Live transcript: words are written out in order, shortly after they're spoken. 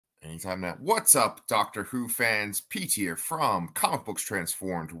Time now. What's up, Doctor Who fans? Pete here from Comic Books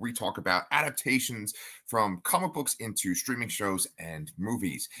Transformed, where we talk about adaptations from comic books into streaming shows and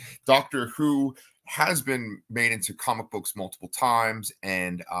movies. Doctor Who has been made into comic books multiple times,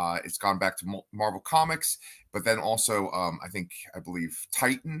 and it's gone back to Marvel Comics, but then also, I believe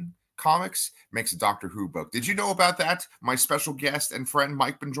Titan Comics makes a Doctor Who book. Did you know about that? My special guest and friend,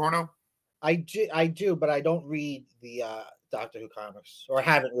 Mike Bongirono? I do, but I don't read the Doctor Who comics, or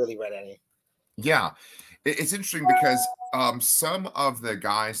haven't really read any. Yeah, it's interesting because some of the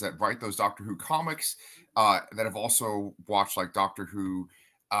guys that write those Doctor Who comics that have also watched like Doctor Who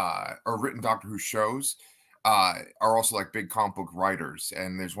or written Doctor Who shows are also like big comic book writers.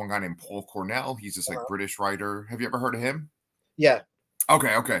 And there's one guy named Paul Cornell. He's this like British writer. Have you ever heard of him? Yeah.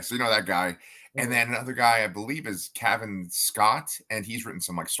 Okay. So you know that guy. And then another guy, I believe, is Cavan Scott, and he's written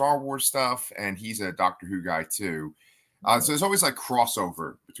some like Star Wars stuff, and he's a Doctor Who guy too. So there's always like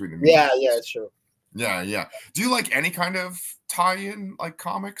crossover between the movies. Yeah, it's true. Yeah. Do you like any kind of tie-in like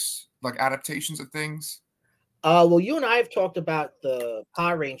comics, like adaptations of things? Well, you and I have talked about the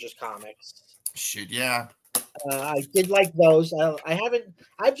Power Rangers comics. Shit, yeah. I did like those.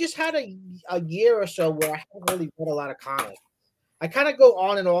 I've just had a year or so where I haven't really read a lot of comics. I kind of go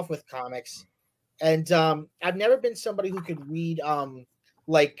on and off with comics, and I've never been somebody who could read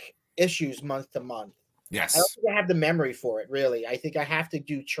like issues month to month. Yes. I don't think I have the memory for it, really. I think I have to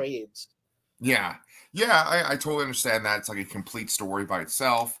do trades. Yeah, I totally understand that. It's like a complete story by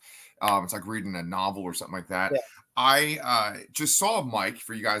itself. It's like reading a novel or something like that. Yeah. I just saw Mike,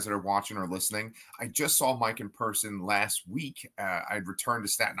 for you guys that are watching or listening. I just saw Mike in person last week. I'd returned to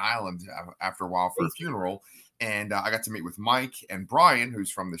Staten Island after a while for a funeral, and I got to meet with Mike and Brian,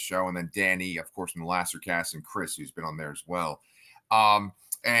 who's from the show, and then Danny, of course, from the Lasser cast, and Chris, who's been on there as well.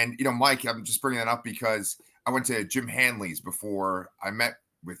 And, you know, Mike, I'm just bringing that up because I went to Jim Hanley's before I met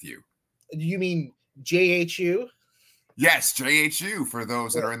with you. You mean JHU? Yes, JHU, for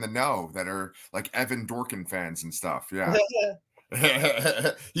those that are in the know, that are like Evan Dorkin fans and stuff. Yeah.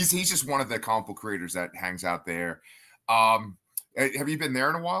 he's just one of the comic book creators that hangs out there. Have you been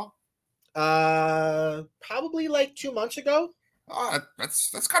there in a while? Probably like 2 months ago.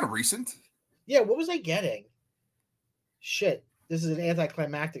 That's kind of recent. Yeah, what was I getting? Shit. This is an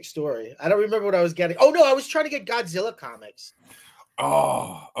anticlimactic story. I don't remember what I was getting. Oh, no, I was trying to get Godzilla comics.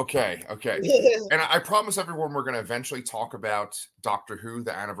 Oh, okay. And I promise everyone we're going to eventually talk about Doctor Who,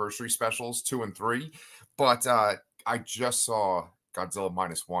 the anniversary specials 2 and 3. But I just saw Godzilla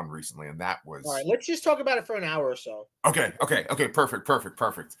 -1 recently, and that was... All right, let's just talk about it for an hour or so. Okay.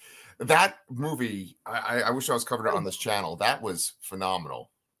 Perfect. That movie, I wish I was covered it on this channel. That was phenomenal.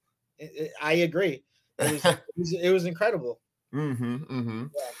 I agree. It was incredible. Yeah.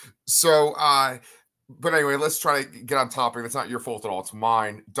 So, but anyway, let's try to get on topic. It's not your fault at all. It's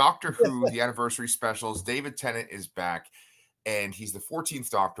mine. Doctor Who, the anniversary specials. David Tennant is back, and he's the 14th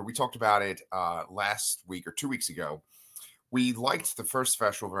Doctor. We talked about it last week or 2 weeks ago. We liked the first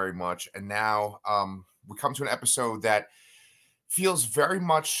special very much, and now we come to an episode that feels very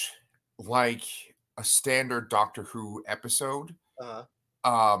much like a standard Doctor Who episode.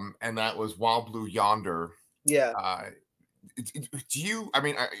 And that was Wild Blue Yonder. Yeah. Do you, I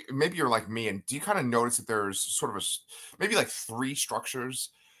mean, maybe you're like me, and do you kind of notice that there's sort of maybe like 3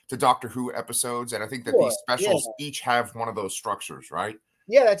 structures to Doctor Who episodes? And I think that these specials each have one of those structures, right?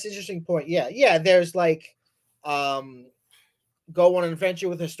 Yeah, that's an interesting point. Yeah. There's like, go on an adventure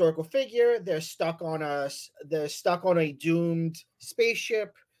with a historical figure. They're stuck on a doomed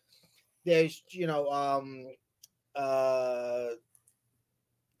spaceship. There's,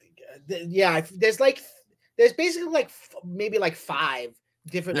 there's basically like maybe like 5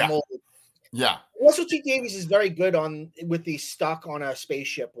 different molds. Yeah. Russell T Davies is very good with the stuck on a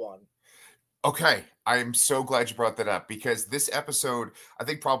spaceship one. Okay. I'm so glad you brought that up, because this episode, I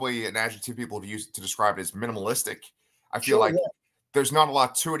think probably an adjective people have used to describe it is minimalistic. I feel like there's not a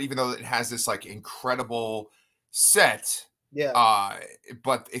lot to it, even though it has this like incredible set. Yeah.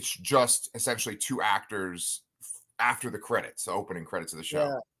 But it's just essentially 2 actors after the credits, the opening credits of the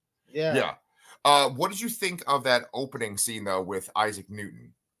show. Yeah. What did you think of that opening scene though with Isaac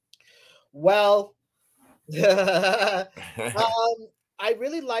Newton? Well, I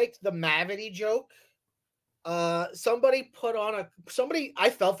really liked the Mavity joke. Somebody put a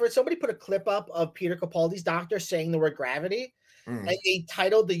clip up of Peter Capaldi's Doctor saying the word gravity, and they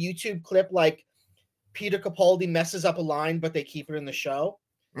titled the YouTube clip like Peter Capaldi messes up a line, but they keep it in the show.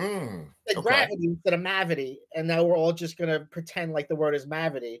 Gravity instead of Mavity, and now we're all just gonna pretend like the word is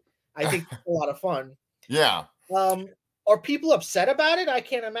Mavity. I think it's a lot of fun. Yeah. Are people upset about it? I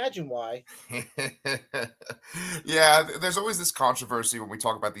can't imagine why. Yeah, there's always this controversy when we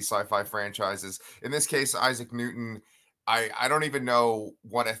talk about these sci-fi franchises. In this case, Isaac Newton, I don't even know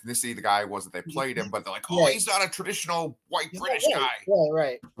what ethnicity the guy was that they played him, but they're like, oh, Right. he's not a traditional white He's not British right.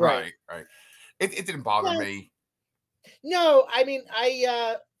 guy. Right. Right. It didn't bother Yeah. me. No, I mean,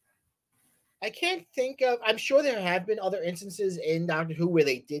 I can't think of. I'm sure there have been other instances in Doctor Who where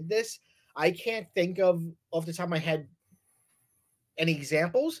they did this. I can't think of off the top of my head any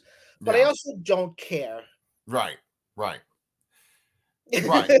examples, but I Yeah. also don't care. Right. Right.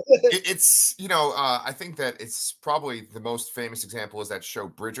 It's, I think that it's probably the most famous example is that show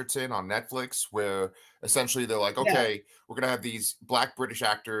Bridgerton on Netflix, where essentially they're like, Yeah. okay, we're going to have these Black British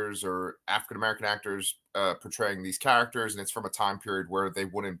actors or African-American actors portraying these characters. And it's from a time period where they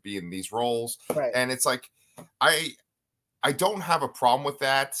wouldn't be in these roles. Right. And it's like, I don't have a problem with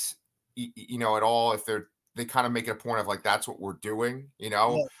that, at all. If they kind of make it a point of like, that's what we're doing,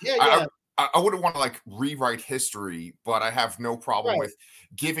 Yeah. I wouldn't want to like rewrite history, but I have no problem Right. with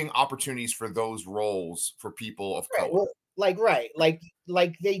giving opportunities for those roles for people of Right. color. Well,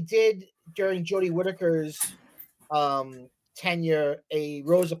 like they did during Jodie Whittaker's tenure, a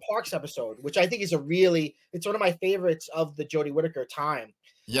Rosa Parks episode, which I think is it's one of my favorites of the Jodie Whittaker time.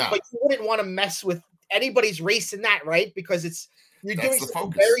 Yeah. But you wouldn't want to mess with anybody's race in that, right? Because you're That's doing the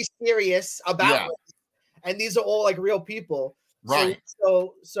something focus. very serious about Yeah. race, and these are all like real people. Right.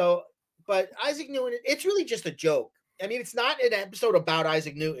 So but Isaac Newton, it's really just a joke. I mean, it's not an episode about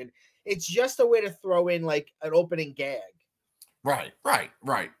Isaac Newton. It's just a way to throw in like an opening gag. Right.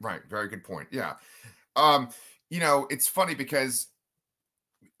 Very good point. Yeah. It's funny because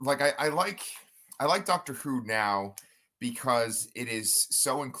like I like Doctor Who now because it is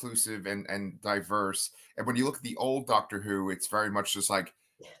so inclusive and diverse. And when you look at the old Doctor Who, it's very much just like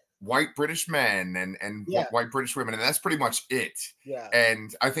white British men and Yeah. white British women, and that's pretty much it. Yeah.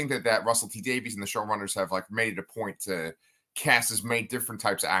 And I think that Russell T Davies and the showrunners have like made it a point to cast as many different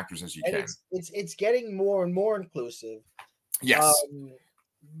types of actors as you And can. it's getting more and more inclusive. Yes.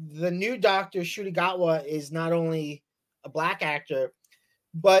 The new Doctor, Ncuti Gatwa, is not only a Black actor,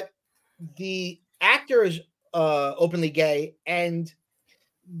 but the actor is openly gay, and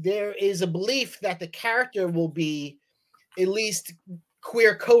there is a belief that the character will be at least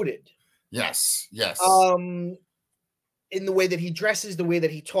queer coded. Yes. In the way that he dresses, the way that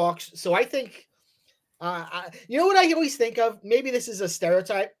he talks. So I think, you know what I always think of? Maybe this is a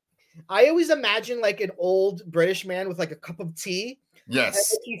stereotype. I always imagine like an old British man with like a cup of tea.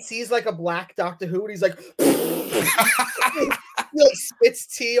 Yes. And he sees like a Black Doctor Who, and he's like, he like spits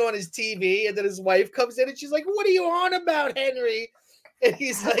tea on his TV, and then his wife comes in and she's like, "What are you on about, Henry?" And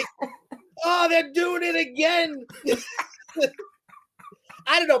he's like, "Oh, they're doing it again."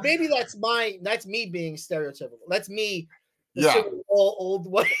 I don't know. Maybe that's me being stereotypical. That's me. Yeah. All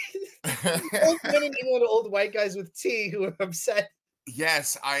old white, old men in England, old white guys with tea who are upset.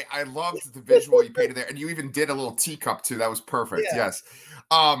 Yes, I loved the visual you painted there, and you even did a little teacup too. That was perfect. Yeah. Yes,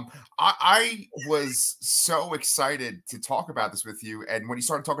 I was so excited to talk about this with you. And when you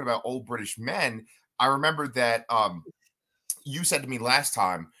started talking about old British men, I remembered that you said to me last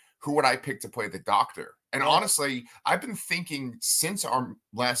time, "Who would I pick to play the Doctor?" And honestly, I've been thinking since our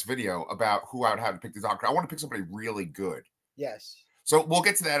last video about who I would have to pick the Doctor. I want to pick somebody really good. Yes. So we'll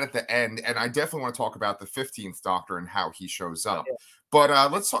get to that at the end, and I definitely want to talk about the 15th Doctor and how he shows up. But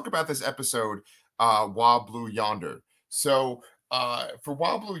let's talk about this episode, Wild Blue Yonder. So for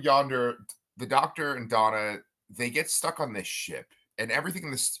Wild Blue Yonder, the Doctor and Donna, they get stuck on this ship, and everything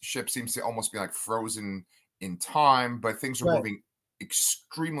in this ship seems to almost be like frozen in time, but things are moving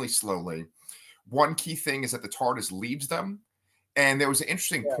extremely slowly. One key thing is that the TARDIS leaves them, and there was an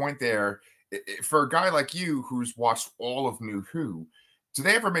interesting point there. For a guy like you who's watched all of New Who, do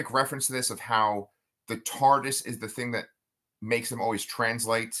they ever make reference to this of how the TARDIS is the thing that makes them always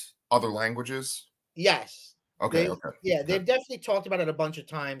translate other languages? Yes. Okay. Yeah, they've definitely talked about it a bunch of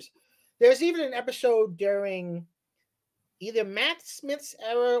times. There's even an episode during either Matt Smith's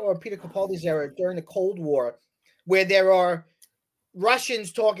era or Peter Capaldi's era during the Cold War where there are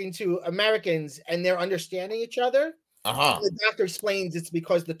Russians talking to Americans and they're understanding each other. The Doctor explains it's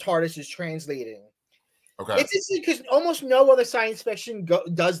because the TARDIS is translating. Okay. It's because almost no other science fiction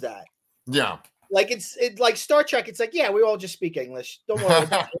does that. Yeah. Like it's like Star Trek. It's like, yeah, we all just speak English. Don't worry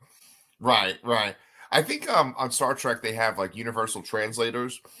about it. Right. I think on Star Trek they have like universal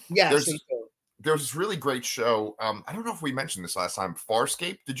translators. Yes. There's this really great show. I don't know if we mentioned this last time.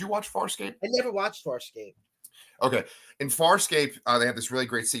 Farscape. Did you watch Farscape? I never watched Farscape. Okay. In Farscape, they have this really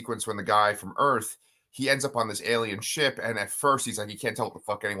great sequence when the guy from Earth, he ends up on this alien ship, and at first he's like, he can't tell what the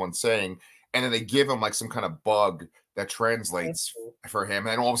fuck anyone's saying. And then they give him like some kind of bug that translates for him,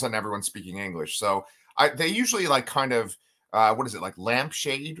 and all of a sudden everyone's speaking English. So they usually like kind of what is it, like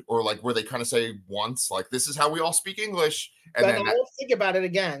lampshade, or like where they kind of say once, like, this is how we all speak English, and Then then I won't think about it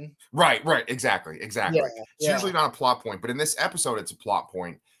again. right, exactly. Yeah, It's usually not a plot point, but in this episode, it's a plot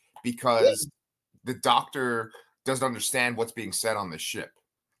point because the doctor doesn't understand what's being said on the ship.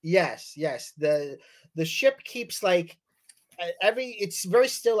 Yes. The ship keeps like it's very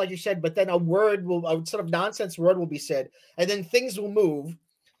still, like you said, but then a sort of nonsense word will be said, and then things will move.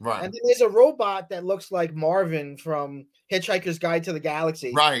 Right. And then there's a robot that looks like Marvin from Hitchhiker's Guide to the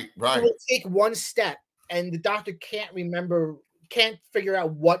Galaxy. Right. He will take one step, and the doctor can't figure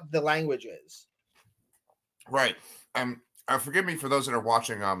out what the language is. Right. Forgive me for those that are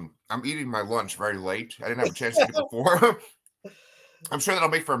watching. I'm eating my lunch very late. I didn't have a chance to eat it before. I'm sure that'll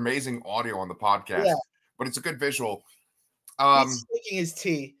make for amazing audio on the podcast, but it's a good visual. He's taking his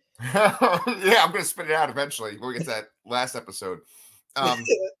tea. Yeah, I'm going to spit it out eventually when we get to that last episode.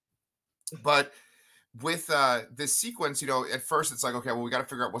 But with this sequence, at first it's like, okay, well, we got to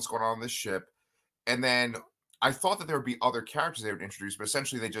figure out what's going on this ship. And then I thought that there would be other characters they would introduce, but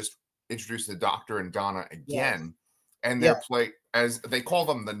essentially they just introduced the Doctor and Donna again. And they're play, as they call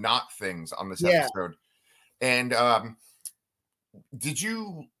them, the not things on this episode. And did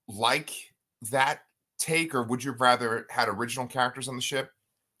you like that take, or would you rather had original characters on the ship?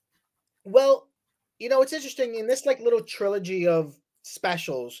 Well, it's interesting in this like little trilogy of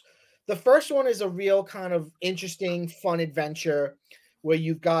specials. The first one is a real kind of interesting, fun adventure where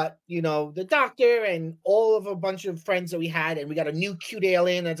you've got, the Doctor and all of a bunch of friends that we had, and we got a new cute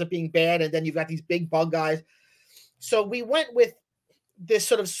alien that ends up being bad, and then you've got these big bug guys. So we went with this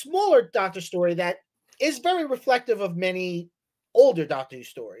sort of smaller Doctor story that is very reflective of many older Doctor Who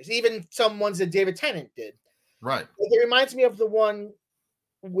stories, even some ones that David Tennant did. Right. It reminds me of the one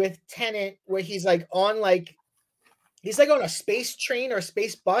with Tennant where he's like on a space train or a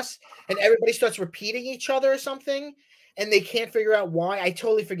space bus, and everybody starts repeating each other or something, and they can't figure out why. I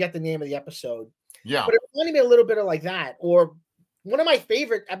totally forget the name of the episode. Yeah. But it reminded me a little bit of like that. Or one of my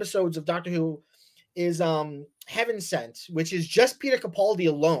favorite episodes of Doctor Who is Heaven Sent, which is just Peter Capaldi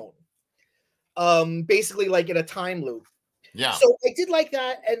alone. Basically like in a time loop. Yeah. So I did like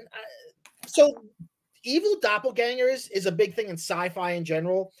that. And so evil doppelgangers is a big thing in sci-fi in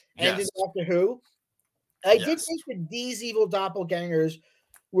general and in Doctor Who. I did think that these evil doppelgangers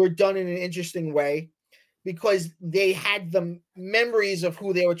were done in an interesting way because they had the memories of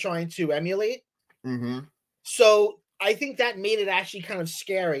who they were trying to emulate. Mm-hmm. So I think that made it actually kind of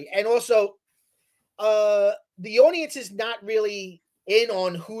scary. And also, the audience is not really in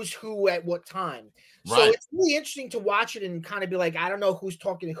on who's who at what time. Right. So it's really interesting to watch it and kind of be like, I don't know who's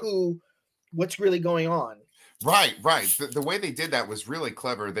talking to who, what's really going on. Right. The way they did that was really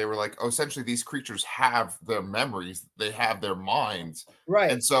clever. They were like, essentially these creatures have their memories. They have their minds.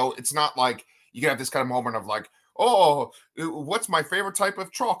 Right. And so it's not like you can have this kind of moment of like, oh, what's my favorite type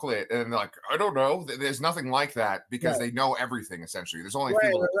of chocolate? And like, I don't know. There's nothing like that because they know everything, essentially. There's only a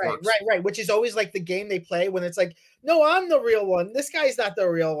few little quirks. Right. Which is always like the game they play when it's like, no, I'm the real one. This guy's not the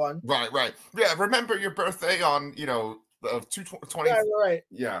real one. Right. Yeah, remember your birthday on, 220. Right.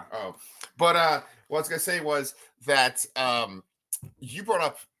 Yeah. Oh. But what I was going to say was that you brought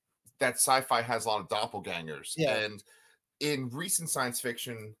up that sci-fi has a lot of doppelgangers. Yeah. And in recent science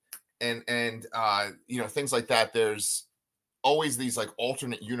fiction and things like that, there's always these like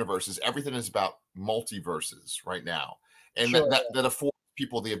alternate universes. Everything is about multiverses right now. And that affords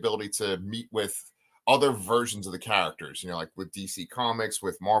people the ability to meet with other versions of the characters, like with DC Comics,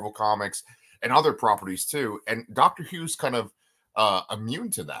 with Marvel Comics, and other properties too. And Doctor Who's kind of immune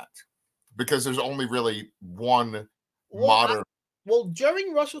to that because there's only really one modern.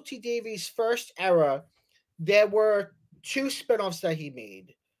 During Russell T Davies' first era, there were 2 spinoffs that he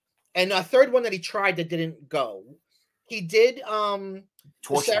made, and a third one that he tried that didn't go. He did the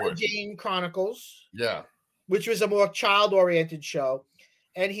Sarah Jane Chronicles, which was a more child-oriented show,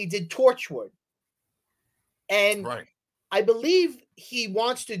 and he did Torchwood. And I believe he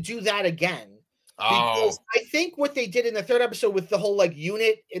wants to do that again. Because I think what they did in the 3rd episode with the whole like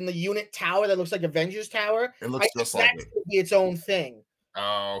unit in the unit tower that looks like Avengers Tower, it looks just like it. Be its own thing.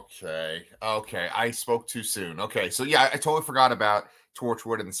 Okay. I spoke too soon. Okay, so yeah, I totally forgot about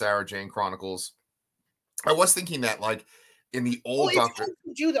Torchwood and the Sarah Jane Chronicles. I was thinking that like in the old Doctor.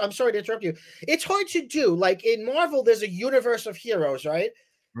 I'm sorry to interrupt you. It's hard to do. Like in Marvel, there's a universe of heroes, right?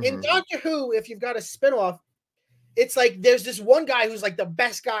 Mm-hmm. In Doctor Who, if you've got a spinoff, it's like there's this one guy who's like the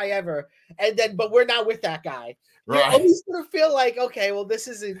best guy ever, but we're not with that guy. Right. You always sort of feel like, okay, well,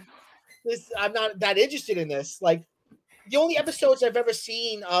 I'm not that interested in this. Like the only episodes I've ever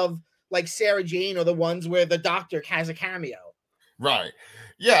seen of like Sarah Jane are the ones where the Doctor has a cameo. Right.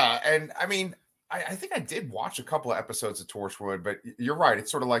 Yeah. And I mean, I think I did watch a couple of episodes of Torchwood, but you're right.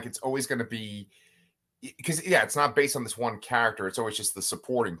 It's sort of like it's always going to be because yeah, it's not based on this one character. It's always just the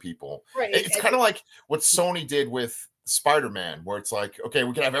supporting people. Right. It's kind of like what Sony did with Spider-Man, where it's like, okay,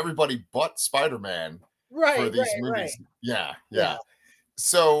 we can have everybody but Spider-Man for these movies. Yeah.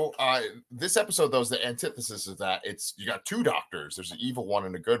 So this episode, though, is the antithesis of that. It's you got two doctors. There's an evil one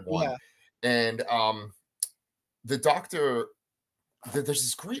and a good one. And the Doctor, there's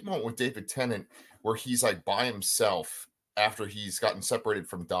this great moment with David Tennant where he's like by himself after he's gotten separated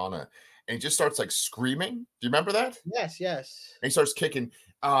from Donna, and he just starts like screaming. Do you remember that? Yes. And he starts kicking.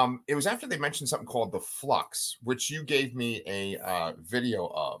 It was after they mentioned something called the flux, which you gave me a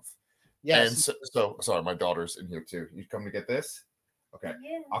video of. Yes. And so sorry, my daughter's in here too. You come to get this? Okay.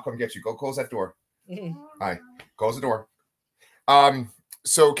 Yeah. I'll come get you. Go close that door. Hi. Close the door.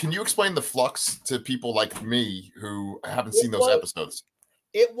 So can you explain the flux to people like me who haven't seen those episodes?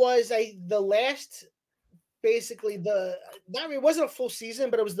 It was the last, basically it wasn't a full season,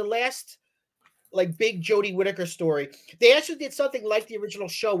 but it was the last like big Jodie Whittaker story. They actually did something like the original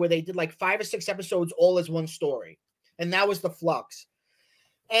show where they did like 5 or 6 episodes all as one story. And that was the flux.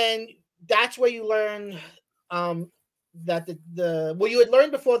 And that's where you learn that you had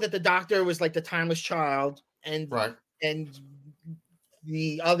learned before that the Doctor was like the timeless child, and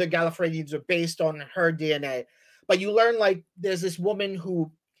the other Gallifreyans are based on her DNA. But you learn like there's this woman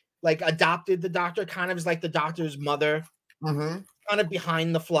who like adopted the Doctor, kind of is like the Doctor's mother, kind of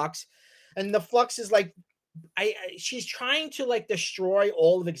behind the flux. And the flux is like she's trying to like destroy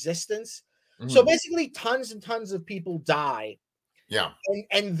all of existence. So basically tons and tons of people die. Yeah.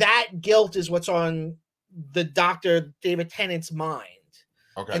 And that guilt is what's on the Doctor David Tennant's mind.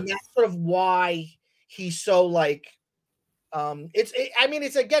 Okay. And that's sort of why he's so like it's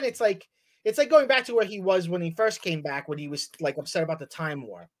like going back to where he was when he first came back, when he was like upset about the Time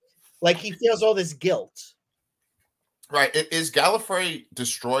War. Like he feels all this guilt. Right. Is Gallifrey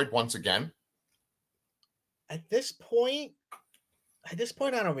destroyed once again? At this point, I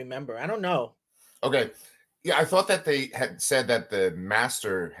don't remember. I don't know. Okay. Yeah, I thought that they had said that the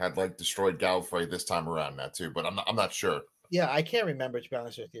Master had like destroyed Gallifrey this time around that too, but I'm not sure. Yeah, I can't remember, to be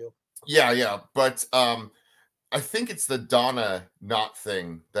honest with you. Yeah, but I think it's the Donna Not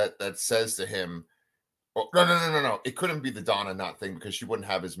thing that says to him, oh, no. It couldn't be the Donna Not thing because she wouldn't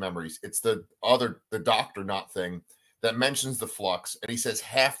have his memories. It's the Doctor Not thing that mentions the flux, and he says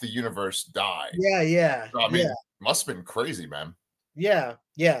half the universe died. Yeah. So, I mean, must have been crazy, man. Yeah.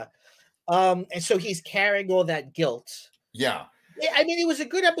 And so he's carrying all that guilt. Yeah. I mean, it was a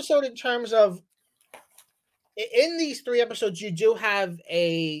good episode in terms of, in these 3 episodes, you do have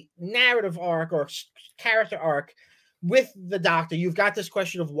a narrative arc or character arc with the Doctor. You've got this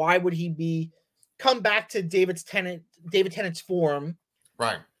question of why would he come back to David Tennant's form.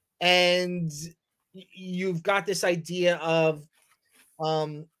 Right. And you've got this idea of,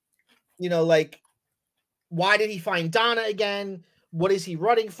 like, why did he find Donna again? What is he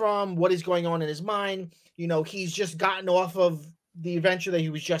running from? What is going on in his mind? He's just gotten off of the adventure that he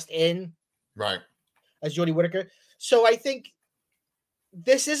was just in. Right. As Jodie Whittaker. So I think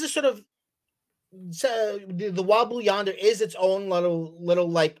this is a sort of the Wild Blue Yonder is its own little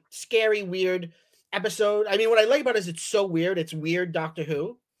like scary, weird episode. I mean, what I like about it is it's so weird. It's weird Doctor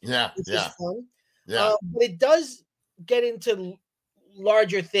Who. Yeah. It's just fun. Yeah. But it does get into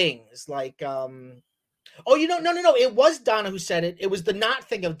larger things like no. It was Donna who said it. It was the Not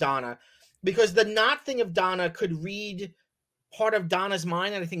thing of Donna, because the Not thing of Donna could read part of Donna's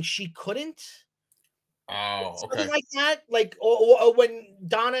mind, and I think she couldn't. Oh, okay. Something like that. Like, or when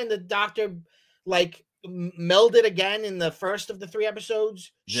Donna and the Doctor like melded again in the first of the 3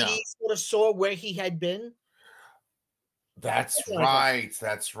 episodes, she sort of saw where he had been. That's right.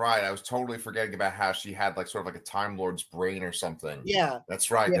 I was totally forgetting about how she had like sort of like a Time Lord's brain or something. Yeah. That's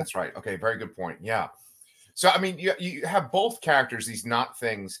right. Okay, very good point. Yeah. So I mean, you have both characters, these Not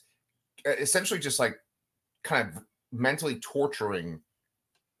things, essentially just like kind of mentally torturing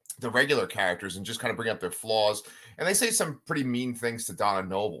the regular characters and just kind of bring up their flaws. And they say some pretty mean things to Donna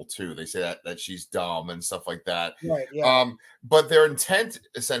Noble too. They say that she's dumb and stuff like that. Right. Yeah. But their intent,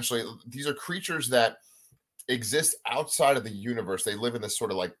 essentially, these are creatures that exist outside of the universe. They live in this sort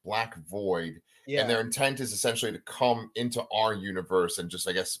of like black void. Yeah. And their intent is essentially to come into our universe and just,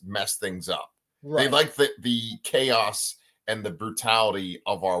 I guess, mess things up. Right. They like the chaos and the brutality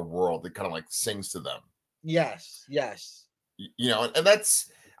of our world. It kind of like sings to them. Yes. And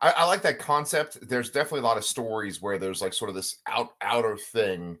that's, I like that concept. There's definitely a lot of stories where there's like sort of this outer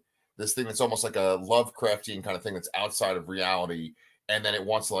thing, this thing that's almost like a Lovecraftian kind of thing that's outside of reality. and then it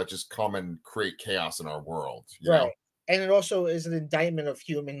wants to like just come and create chaos in our world, you Right. know? And it also is an indictment of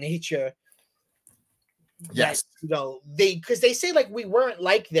human nature. Yes. That, because they say like we weren't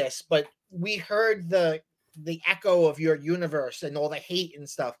like this, but we heard the echo of your universe and all the hate and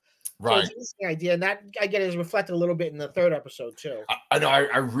stuff. So Right. it's an interesting idea, and that I get is reflected a little bit in the third episode too. I know.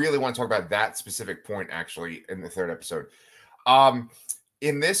 I really want to talk about that specific point actually in the third episode.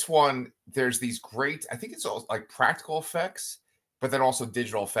 In this one, there's these great, I think it's all like practical effects, but then also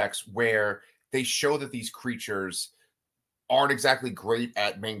digital effects where they show that these creatures aren't exactly great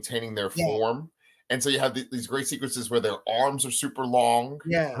at maintaining their form. And so you have these great sequences where their arms are super long.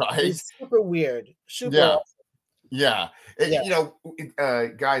 Yeah, Right. it's super weird. Super Yeah. awesome. Yeah. You know,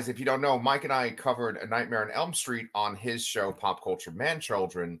 guys, if you don't know, Mike and I covered A Nightmare on Elm Street on his show, Pop Culture Man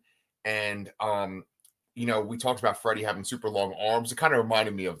Children. And, you know, we talked about Freddy having super long arms. It kind of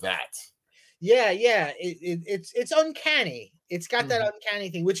reminded me of that. Yeah. It's uncanny. It's got that uncanny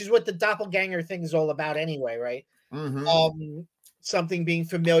thing, which is what the doppelganger thing is all about anyway, right? Something being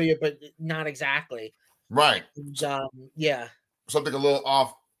familiar, but not exactly. Right. And, yeah. Something a little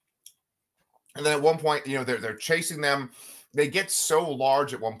off. And then at one point, you know, they're chasing them. They get so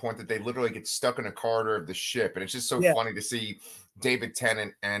large at one point that they literally get stuck in a corridor of the ship. And it's just so funny to see David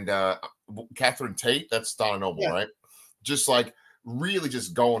Tennant and Catherine Tate, that's Donna Noble, right? Just like really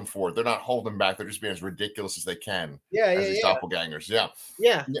just going for it. They're not holding back. They're just being as ridiculous as they can. As these doppelgangers.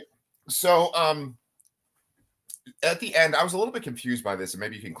 Yeah. So at the end, I was a little bit confused by this, and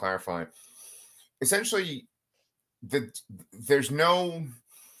maybe you can clarify. Essentially, there's no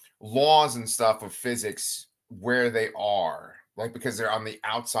laws and stuff of physics where they are, like, because they're on the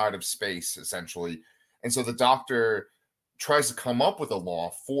outside of space, essentially. And so the Doctor tries to come up with a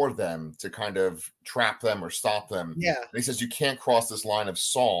law for them to kind of trap them or stop them. Yeah. And he says, you can't cross this line of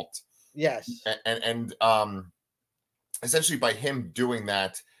salt. Yes. And essentially by him doing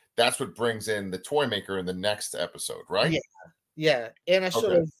that, that's what brings in the toy maker in the next episode, right? Yeah. And a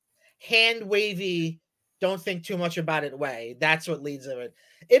sort of hand wavy, don't think too much about it way. That's what leads to it.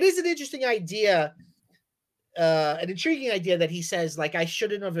 It is an interesting idea, an intriguing idea that he says, like, I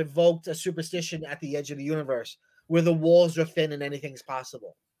shouldn't have evoked a superstition at the edge of the universe where the walls are thin and anything's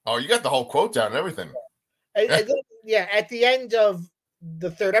possible. Oh, you got the whole quote down and everything. Yeah, at the end of the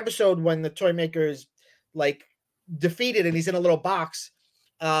third episode, when the toy maker is like defeated and he's in a little box,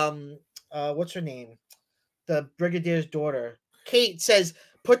 what's her name? The Brigadier's daughter, Kate, says,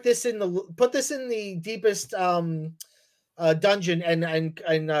 put this in the deepest dungeon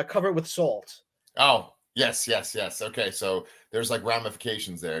and cover it with salt. Oh, yes. Okay, so there's like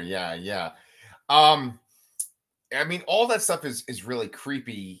ramifications there. Yeah. I mean, all that stuff is really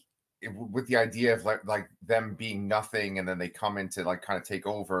creepy with the idea of like them being nothing, and then they come in to like kind of take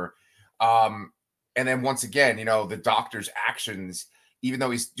over. And then once again, you know, the Doctor's actions, even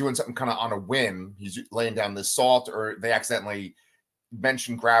though he's doing something kind of on a whim, he's laying down this salt, or they accidentally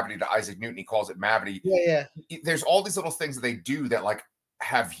mention gravity to Isaac Newton, he calls it mavity. Yeah. There's all these little things that they do that like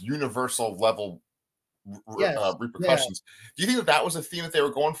have universal level repercussions. Do you think that was a theme that they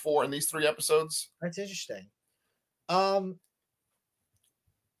were going for in these 3 episodes? That's interesting. I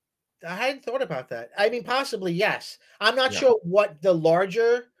hadn't thought about that. I mean, possibly, yes. I'm not sure what the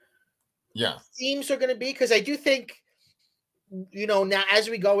larger themes are going to be, because I do think, you know, now as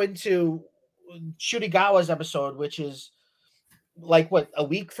we go into Shurigawa's episode, which is like what, a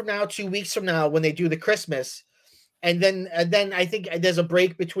week from now, 2 weeks from now, when they do the Christmas, and then I think there's a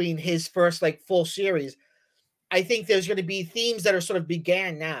break between his first like full series. I think there's going to be themes that are sort of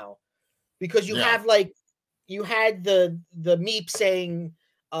began now, because you have like, you had the Meep saying,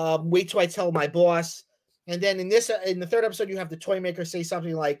 wait till I tell my boss. And then in the third episode, you have the toy maker say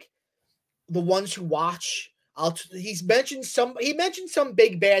something like, the ones who watch. He mentioned some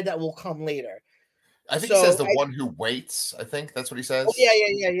big bad that will come later. I think he says the one who waits. I think that's what he says. Oh,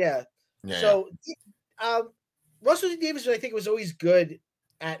 yeah. So Russell T. Davies, I think, was always good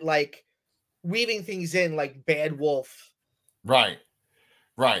at like weaving things in, like Bad Wolf. Right.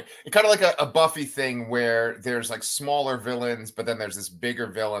 It's kind of like a Buffy thing where there's like smaller villains, but then there's this bigger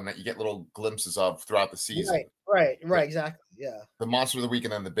villain that you get little glimpses of throughout the season. Right, exactly. Yeah. The monster of the week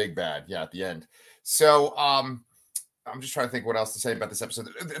and then the big bad. Yeah, at the end. So I'm just trying to think what else to say about this episode.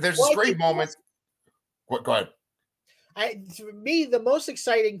 There's this great moment. Go ahead. For me, the most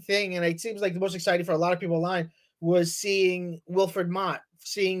exciting thing, and it seems like the most exciting for a lot of people online, was seeing Wilfred Mott,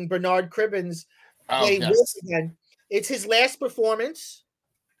 seeing Bernard Cribbins play Wolf again. It's his last performance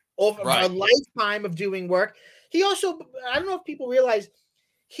over a lifetime of doing work. He also, I don't know if people realize,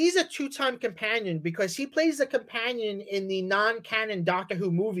 he's a 2-time companion, because he plays the companion in the non-canon Doctor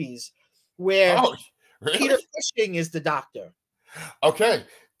Who movies, where Peter Cushing is the Doctor. Okay.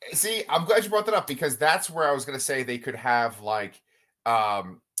 See, I'm glad you brought that up because that's where I was going to say they could have like,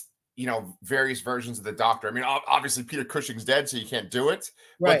 um, various versions of the Doctor. I mean, obviously Peter Cushing's dead, so you can't do it.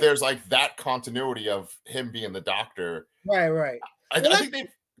 But Right. there's like that continuity of him being the Doctor. Right. I think they.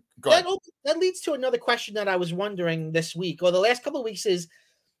 Go that ahead. that leads to another question that I was wondering this week or the last couple of weeks is,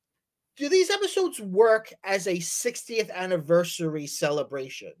 do these episodes work as a 60th anniversary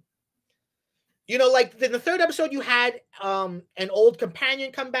celebration? Like in the third episode, you had an old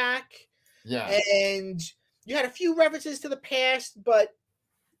companion come back. Yeah. And you had a few references to the past, but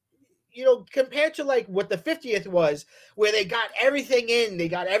compared to like what the 50th was, where they got everything in, they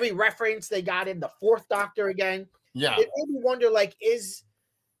got every reference, they got in the fourth Doctor again. Yeah. It made me wonder, like,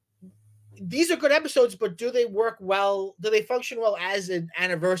 these are good episodes, but do they work well? Do they function well as an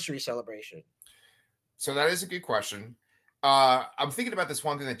anniversary celebration? So that is a good question. I'm thinking about this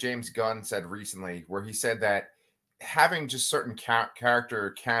one thing that James Gunn said recently, where he said that having just certain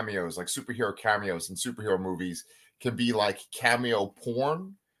character cameos, like superhero cameos in superhero movies, can be like cameo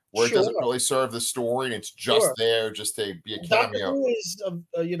porn, where it doesn't really serve the story and it's just there just to be a cameo. Doctor Who is,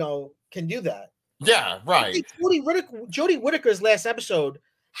 can do that. Yeah, right. Jodie Whittaker's last episode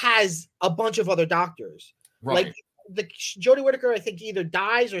has a bunch of other doctors. Right. Like Jodie Whittaker, I think, either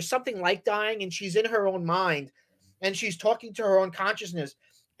dies or something like dying, and she's in her own mind, and she's talking to her own consciousness.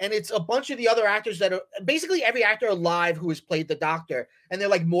 And it's a bunch of the other actors that are basically every actor alive who has played the Doctor, and they're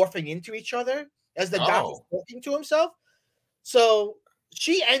like morphing into each other as the Doctor's talking to himself. So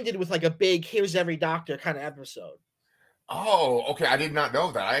she ended with like a big "here's every Doctor" kind of episode. Oh, okay. I did not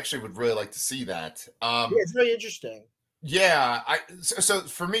know that. I actually would really like to see that. Yeah, it's very interesting. Yeah. So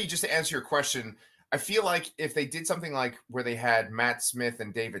for me, just to answer your question, I feel like if they did something like where they had Matt Smith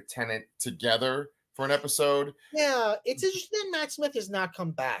and David Tennant together for an episode. Yeah, it's interesting that Matt Smith has not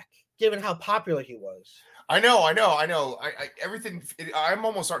come back, given how popular he was. I know. I'm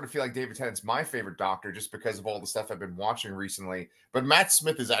almost starting to feel like David Tennant's my favorite Doctor just because of all the stuff I've been watching recently. But Matt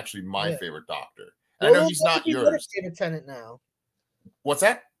Smith is actually my favorite Doctor. Well, I know he's not yours. David Tennant now. What's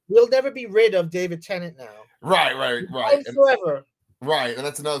that? We'll never be rid of David Tennant now. Right. Forever. Right, and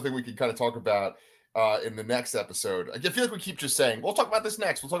that's another thing we can kind of talk about in the next episode. I feel like we keep just saying, we'll talk about this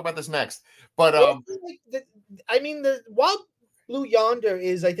next. But while Blue Yonder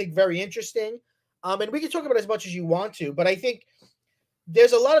is, I think, very interesting, and we can talk about it as much as you want to, but I think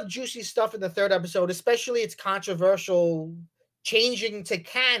there's a lot of juicy stuff in the third episode, especially its controversial changing to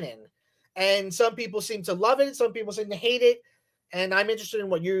canon. And some people seem to love it, some people seem to hate it, and I'm interested in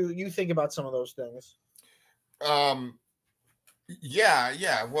what you think about some of those things.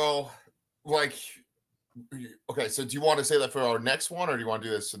 Yeah. Well, like, okay. So, do you want to say that for our next one, or do you want to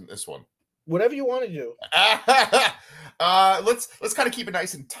do this in this one? Whatever you want to do. Let's kind of keep it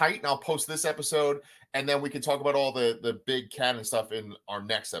nice and tight, and I'll post this episode, and then we can talk about all the big canon stuff in our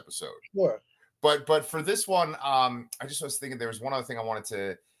next episode. Sure. But for this one, I just was thinking there was one other thing I wanted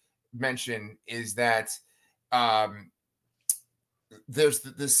to mention is that there's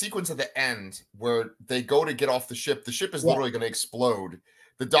the sequence at the end where they go to get off the ship. The ship is literally going to explode.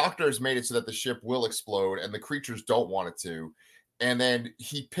 The Doctor has made it so that the ship will explode, and the creatures don't want it to. And then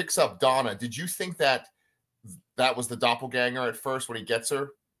he picks up Donna. Did you think that was the doppelganger at first when he gets her?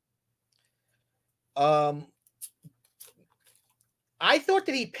 I thought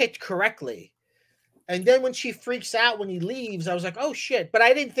that he picked correctly. And then when she freaks out when he leaves, I was like, oh, shit. But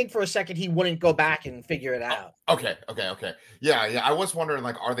I didn't think for a second he wouldn't go back and figure it out. Okay. Yeah. I was wondering,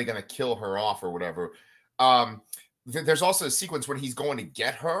 like, are they going to kill her off or whatever? There's also a sequence when he's going to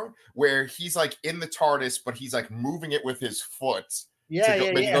get her where he's, like, in the TARDIS, but he's, like, moving it with his foot.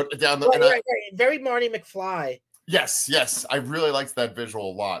 Go down the, right. Very Marty McFly. Yes. I really liked that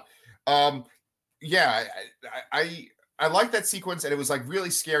visual a lot. I like that sequence, and it was like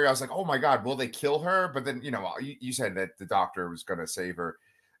really scary. I was like, "Oh my god, will they kill her?" But then, you said that the Doctor was going to save her.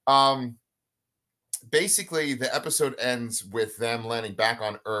 Basically, the episode ends with them landing back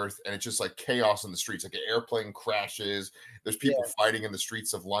on Earth, and it's just like chaos in the streets. Like an airplane crashes. There's people fighting in the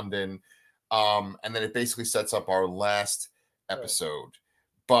streets of London, and then it basically sets up our last episode.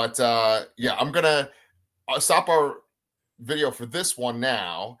 But I'm gonna stop our video for this one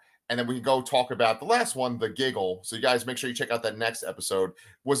now. And then we can go talk about the last one, the giggle. So you guys make sure you check out that next episode.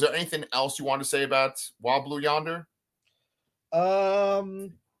 Was there anything else you wanted to say about Wild Blue Yonder? Well,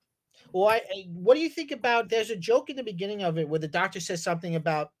 what do you think about? There's a joke in the beginning of it where the Doctor says something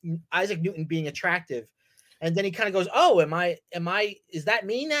about Isaac Newton being attractive, and then he kind of goes, "Oh, am I? Is that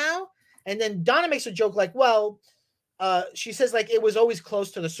me now?" And then Donna makes a joke like, "Well," she says like it was always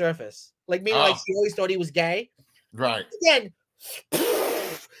close to the surface, like meaning like she always thought he was gay. Right. Again.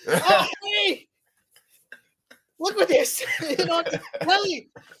 Oh, hey! look what they're saying on the telly.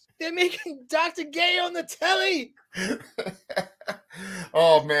 They're making Dr. Gay on the telly.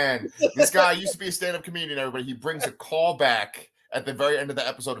 Oh man, this guy used to be a stand-up comedian. Everybody, he brings a call back at the very end of the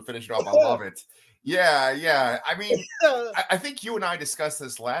episode to finish it off. I love it. Yeah. I mean, I think you and I discussed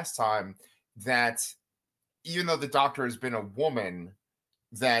this last time that even though the Doctor has been a woman,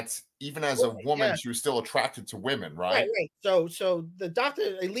 that even as a woman, she was still attracted to women, right? Right. So the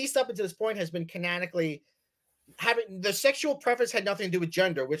Doctor, at least up until this point, has been canonically having the sexual preference had nothing to do with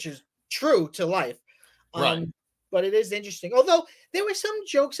gender, which is true to life. Right. But it is interesting. Although there were some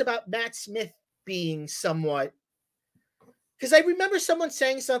jokes about Matt Smith being somewhat, because I remember someone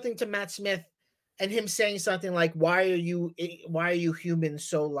saying something to Matt Smith and him saying something like, why are you humans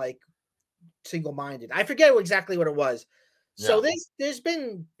so like single-minded? I forget exactly what it was. So there's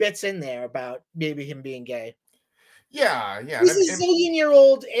been bits in there about maybe him being gay. Yeah. He's a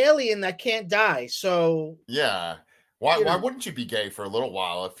zillion-year-old alien that can't die. So yeah. Why wouldn't you be gay for a little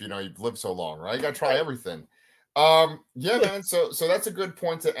while if you've lived so long, right? You gotta try everything. Yeah, man. So that's a good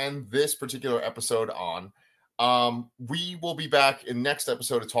point to end this particular episode on. We will be back in next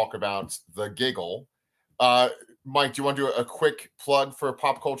episode to talk about the giggle. Mike, do you want to do a quick plug for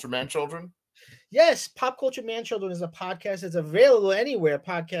Pop Culture Man Children? Yes, Pop Culture Man Children is a podcast that's available anywhere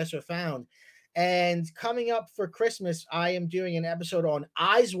podcasts are found. And coming up for Christmas, I am doing an episode on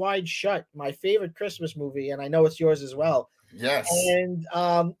Eyes Wide Shut, my favorite Christmas movie, and I know it's yours as well. Yes.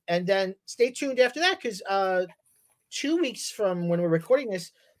 And then stay tuned after that, because 2 weeks from when we're recording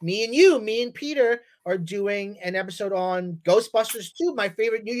this, me and Peter are doing an episode on Ghostbusters 2, my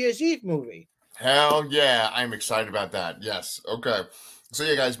favorite New Year's Eve movie. Hell yeah, I'm excited about that. Yes. Okay. So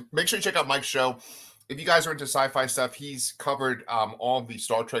yeah, guys, make sure you check out Mike's show. If you guys are into sci-fi stuff, he's covered all the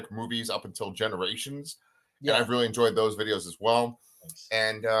Star Trek movies up until Generations. Yeah. And I've really enjoyed those videos as well. Thanks.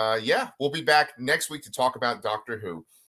 And we'll be back next week to talk about Doctor Who.